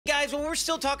guys, well, we're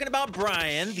still talking about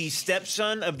Brian, the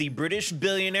stepson of the British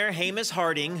billionaire Hamish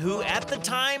Harding, who at the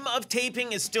time of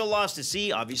taping is still lost to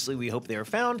sea. Obviously, we hope they are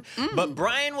found. But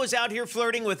Brian was out here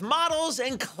flirting with models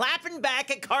and clapping back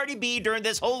at Cardi B during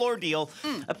this whole ordeal.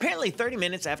 Apparently, 30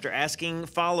 minutes after asking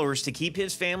followers to keep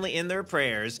his family in their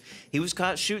prayers, he was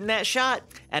caught shooting that shot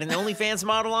at an OnlyFans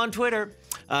model on Twitter.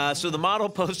 So the model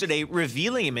posted a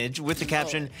revealing image with the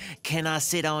caption, "Can I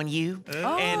sit on you?"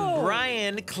 And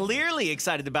Brian, clearly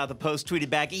excited about the post, tweeted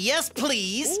back, "Yes,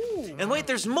 please." And wait,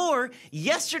 there's more.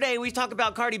 Yesterday, we talked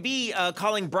about Cardi B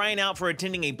calling Brian out for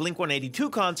attending a Blink-182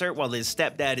 concert while his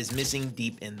stepdad is missing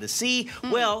deep in the sea.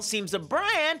 Well, seems that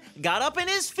Brian got up in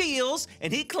his feels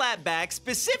and he clapped back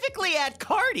specifically at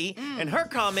Cardi and her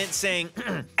comment saying,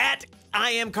 at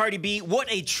I am Cardi B.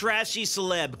 What a trashy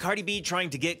celeb. Cardi B trying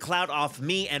to get clout off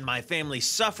me and my family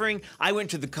suffering. I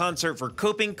went to the concert for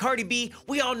coping. Cardi B,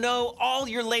 we all know all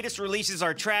your latest releases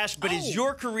are trash, but is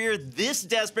your career this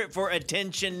desperate for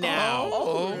attention now?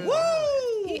 Woo!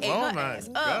 He ate her ass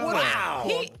up. Wow.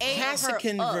 He ate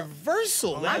Cassican her up.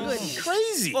 reversal. My That was goodness.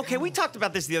 crazy. Okay, we talked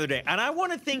about this the other day, and I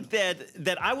want to think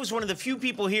that I was one of the few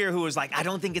people here who was like, I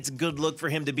don't think it's a good look for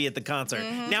him to be at the concert.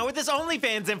 Now, with this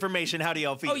OnlyFans information, how do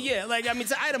y'all feel? Oh, yeah. Like, I mean,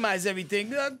 to itemize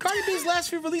everything, Cardi B's last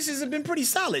few releases have been pretty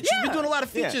solid. She's been doing a lot of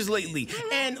features lately.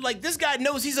 And, like, this guy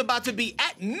knows he's about to be,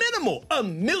 at minimal, a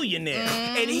millionaire.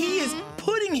 And he is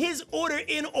putting his order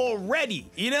in already.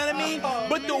 You know what I mean?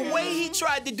 But the way he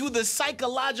tried to do the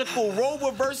psychological role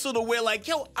reversal to where, like,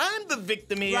 yo, I'm the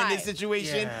victim here in this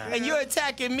situation, and you're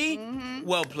attacking me,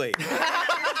 well played.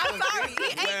 I'm sorry, he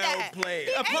ate that. Well played.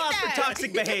 He ate Applause for that.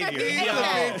 toxic behavior. He ate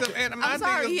Yeah. that. And my I'm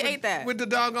sorry, thing is he ate that. With the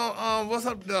doggone, what's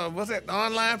that, the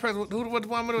online person, what's the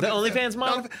woman? The OnlyFans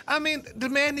model? I mean, the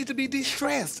man needs to be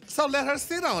distressed, so let her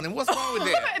sit on him. What's wrong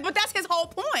with that? But that's his whole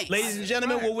point. Ladies and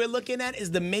gentlemen, what we're looking at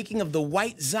is the making of the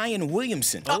white Zion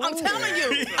Williamson. I'm telling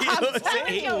you. I'm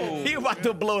telling you. He about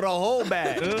to blow the whole bag.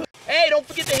 Hey, don't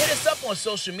forget to hit us up on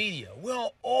social media. We're on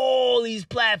all these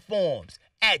platforms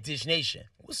at Dish Nation.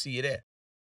 We'll see you there.